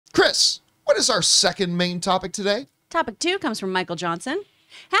Chris, what is our second main topic today? Topic 2 comes from Michael Johnson.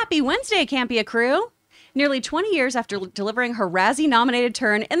 Happy Wednesday, Campea Crew. Nearly 20 years after delivering her Razzie-nominated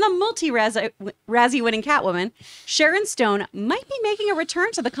turn in the multi-Razzie winning Catwoman, Sharon Stone might be making a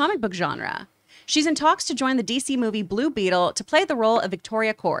return to the comic book genre. She's in talks to join the DC movie Blue Beetle to play the role of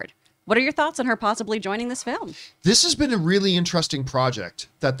Victoria Cord. What are your thoughts on her possibly joining this film? This has been a really interesting project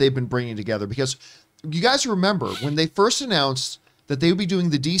that they've been bringing together, because you guys remember when they first announced that they would be doing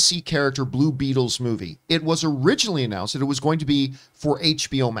the DC character Blue Beetle's movie. It was originally announced that it was going to be for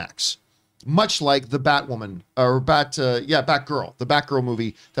HBO Max, much like the Batwoman or Batgirl, the Batgirl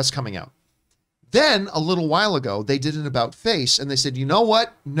movie that's coming out. Then a little while ago, they did an about face and they said, you know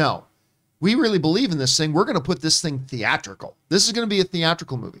what? No, we really believe in this thing. We're going to put this thing theatrical. This is going to be a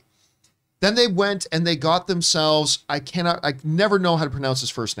theatrical movie. Then they went and they got themselves, I never know how to pronounce his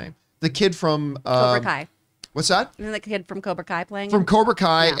first name. The kid from Cobra Kai. What's that? Isn't the kid from Cobra Kai playing From him? Cobra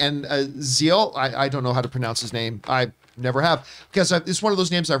Kai, Yeah. and Ziel, I don't know how to pronounce his name. I never have. Because it's one of those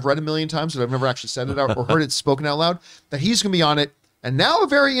names I've read a million times, but I've never actually said it out or heard it spoken out loud, that he's going to be on it. And now a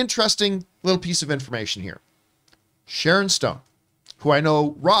very interesting little piece of information here. Sharon Stone, who I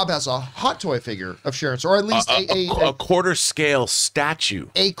know Rob has a hot toy figure of Sharon Stone, or at least a quarter scale statue.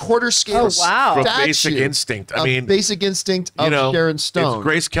 A quarter scale wow. From statue. Basic Instinct. I mean, Basic Instinct of Sharon Stone. It's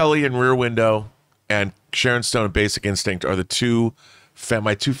Grace Kelly in Rear Window and Sharon Stone in Basic Instinct are the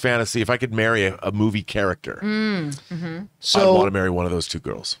my two fantasy. If I could marry a movie character, So I'd want to marry one of those two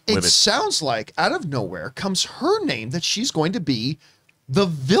girls. it sounds like out of nowhere comes her name, that she's going to be the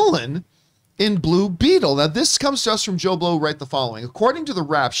villain in Blue Beetle. Now, this comes to us from Joe Blow right the following. According to the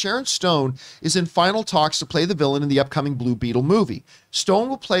Wrap, Sharon Stone is in final talks to play the villain in the upcoming Blue Beetle movie. Stone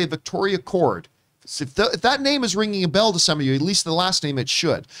will play Victoria Cord. So if that name is ringing a bell to some of you, at least the last name it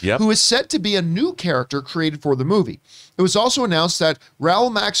should, Yep. who is set to be a new character created for the movie. It was also announced that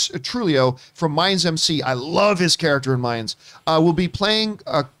Raul Max Trulio from Mayans MC, I love his character in Mayans, will be playing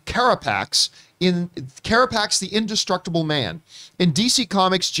Carapax in Carapax the Indestructible Man. In DC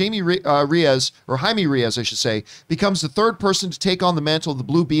Comics, Jaime Reyes, I should say, becomes the third person to take on the mantle of the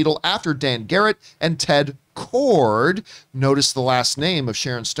Blue Beetle after Dan Garrett and Ted Cord, notice the last name of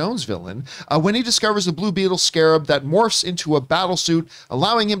Sharon Stone's villain, when he discovers a Blue Beetle scarab that morphs into a battlesuit,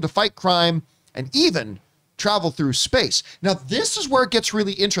 allowing him to fight crime and even travel through space. Now, this is where it gets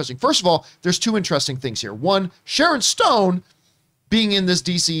really interesting. First of all, there's two interesting things here. One, Sharon Stone being in this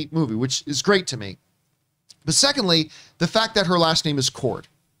DC movie, which is great to me. But secondly, the fact that her last name is Cord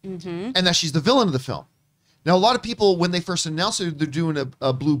and that she's the villain of the film. Now, a lot of people, when they first announced that they're doing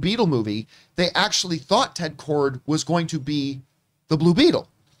a Blue Beetle movie, they actually thought Ted Cord was going to be the Blue Beetle,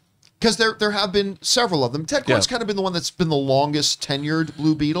 because there have been several of them. Ted Cord's kind of been the one that's been the longest tenured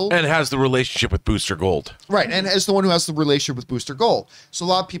Blue Beetle. and has the relationship with Booster Gold. Right, and as the one who has the relationship with Booster Gold. So a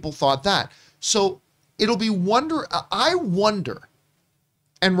lot of people thought that. So it'll be I wonder,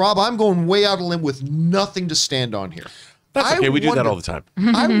 and Rob, I'm going way out of limb with nothing to stand on here. That's okay. We do that all the time.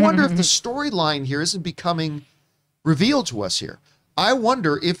 I wonder if the storyline here isn't becoming revealed to us here. I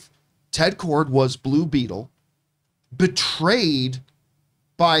wonder if Ted Cord was Blue Beetle, betrayed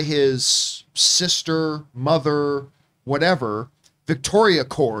by his sister, mother, whatever, Victoria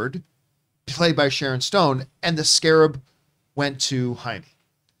Cord, played by Sharon Stone, and the scarab went to Jaime.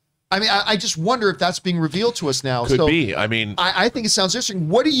 I mean, I just wonder if that's being revealed to us now. Could be. I mean, I think it sounds interesting.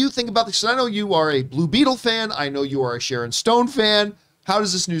 What do you think about this? I know you are a Blue Beetle fan. I know you are a Sharon Stone fan. How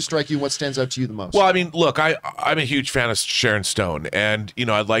does this news strike you? What stands out to you the most? well, I mean, look, I'm a huge fan of Sharon Stone, and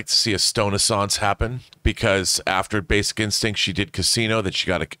I'd like to see a Stone-assance happen, because after Basic Instinct, she did Casino, that she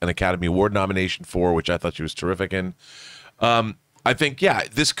got an Academy Award nomination for, which I thought she was terrific in. I think,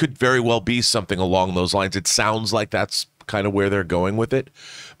 this could very well be something along those lines. It sounds like that's kind of where they're going with it,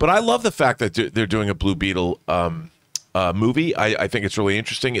 but I love the fact that they're doing a Blue Beetle movie. I think it's really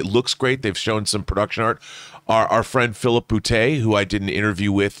interesting. It looks great. They've shown some production art. Our friend Philip Boutet, who I did an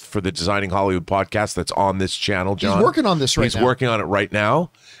interview with for the Designing Hollywood podcast that's on this channel, John. He's working on this right now. He's working on it right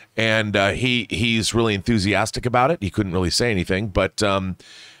now, and he's really enthusiastic about it. He couldn't really say anything, but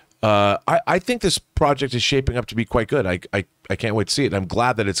I think this project is shaping up to be quite good. I can't wait to see it. I'm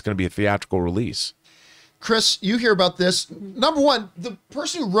glad that it's going to be a theatrical release. Chris, you hear about this. Number one, the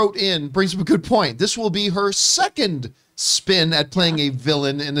person who wrote in brings up a good point. This will be her second spin at playing a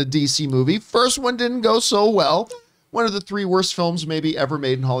villain in a DC movie. First one didn't go so well. One of the 3 worst films maybe ever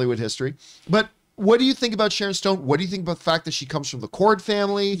made in Hollywood history. But what do you think about Sharon Stone? What do you think about the fact that she comes from the Cord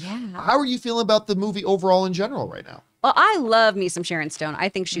family? Yeah. How are you feeling about the movie overall in general right now? Well, I love me some Sharon Stone. I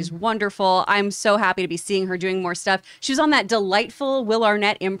think she's wonderful. I'm so happy to be seeing her doing more stuff. She was on that delightful Will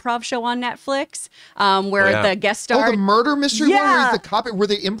Arnett improv show on Netflix, where the guest star. Oh, the murder mystery one where the cop, where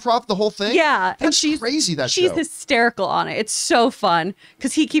they improv the whole thing? Yeah. That's crazy, that she's show. hysterical on it. It's so fun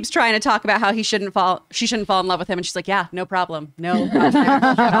because he keeps trying to talk about how she shouldn't fall in love with him. And she's like, yeah, no problem. No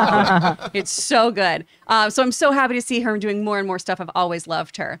problem. It's so good. So I'm so happy to see her doing more and more stuff. I've always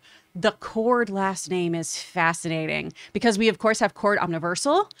loved her. The Cord last name is fascinating because we, of course, have Cord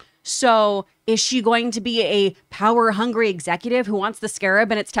Omniversal. So is she going to be a power-hungry executive who wants the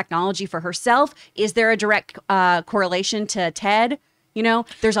Scarab and its technology for herself? Is there a direct correlation to Ted? You know,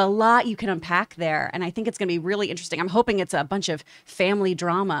 there's a lot you can unpack there, and I think it's going to be really interesting. I'm hoping it's a bunch of family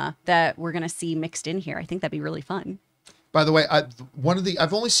drama that we're going to see mixed in here. I think that'd be really fun. By the way,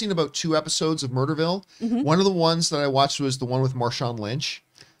 I've only seen about 2 episodes of Murderville. One of the ones that I watched was the one with Marshawn Lynch.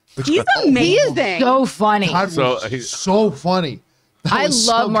 He's amazing. So funny. God, so funny. I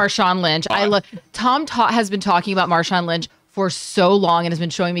love Marshawn Lynch. Tom has been talking about Marshawn Lynch for so long and has been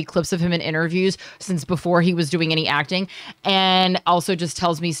showing me clips of him in interviews since before he was doing any acting, and also just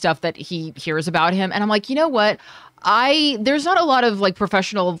tells me stuff that he hears about him. And I'm like, you know what? There's not a lot of like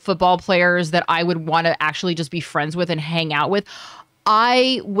professional football players that I would want to actually just be friends with and hang out with.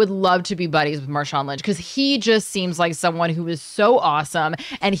 I would love to be buddies with Marshawn Lynch because he just seems like someone who is so awesome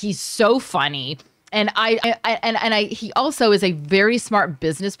and he's so funny. And he also is a very smart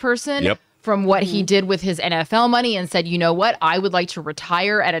business person. Yep. From what he did with his NFL money, and said, you know what, I would like to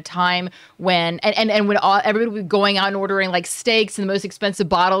retire at a time when, and when everybody would be going out and ordering like steaks and the most expensive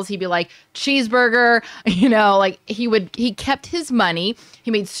bottles, he'd be like, cheeseburger, you know, like he kept his money.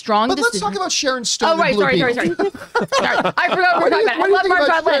 He made strong decisions. Let's talk about Sharon Stone. Oh, right, sorry. Sorry. I forgot what we were talking about. I love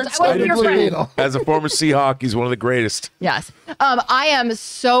Marshawn Lynch. I wasn't your friend. As a former Seahawk, he's one of the greatest. Yes. I am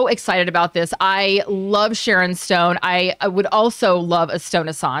so excited about this. I love Sharon Stone. I would also love a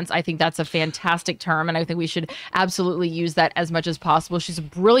Stoneissance. I think that's a fantastic term, and I think we should absolutely use that as much as possible. She's a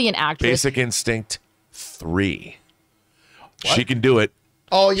brilliant actress. Basic Instinct 3. What? She can do it.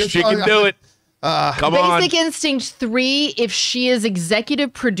 Oh, she can do it. Come on. Basic Instinct 3, if she is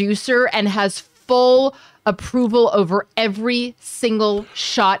executive producer and has full approval over every single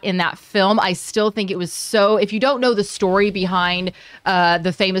shot in that film, I still think it was so. If you don't know the story behind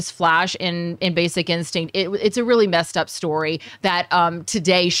the famous Flash in Basic Instinct, it's a really messed up story that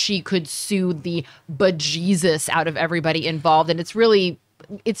today she could sue the bejesus out of everybody involved. And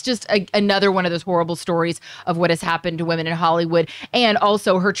it's just another one of those horrible stories of what has happened to women in Hollywood. And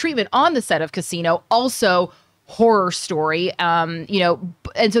also her treatment on the set of Casino, also horror story. You know,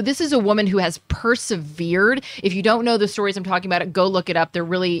 and so this is a woman who has persevered. If you don't know the stories I'm talking about, go look it up. They're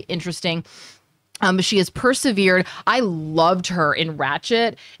really interesting. She has persevered. I loved her in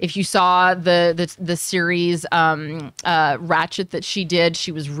Ratchet. If you saw the series Ratchet that she did,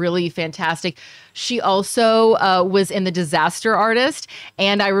 she was really fantastic. She also was in The Disaster Artist.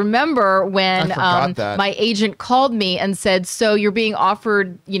 And I remember when my agent called me and said, so you're being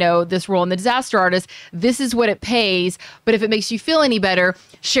offered, you know, this role in The Disaster Artist. This is what it pays. But if it makes you feel any better,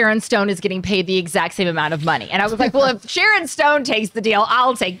 Sharon Stone is getting paid the exact same amount of money. And I was like, well, if Sharon Stone takes the deal,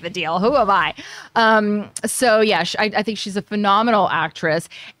 I'll take the deal. Who am I? So yeah, I think she's a phenomenal actress.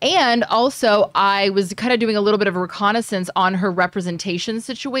 And also I was kind of doing a little bit of a reconnaissance on her representation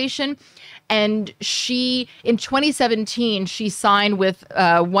situation. And she, in 2017, she signed with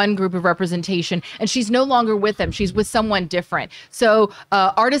one group of representation, and she's no longer with them. She's with someone different. So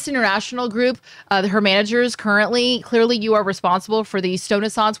Artists International Group, her managers currently, clearly you are responsible for the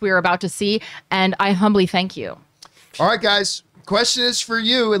Stoneissance we are about to see, and I humbly thank you. All right, guys. Question is for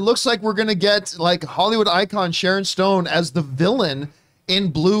you. It looks like we're going to get like Hollywood icon Sharon Stone as the villain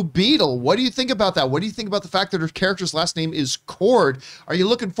in Blue Beetle. What do you think about that? What do you think about the fact that her character's last name is Cord? Are you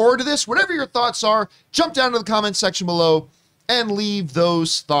looking forward to this? Whatever your thoughts are, jump down to the comment section below and leave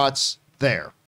those thoughts there.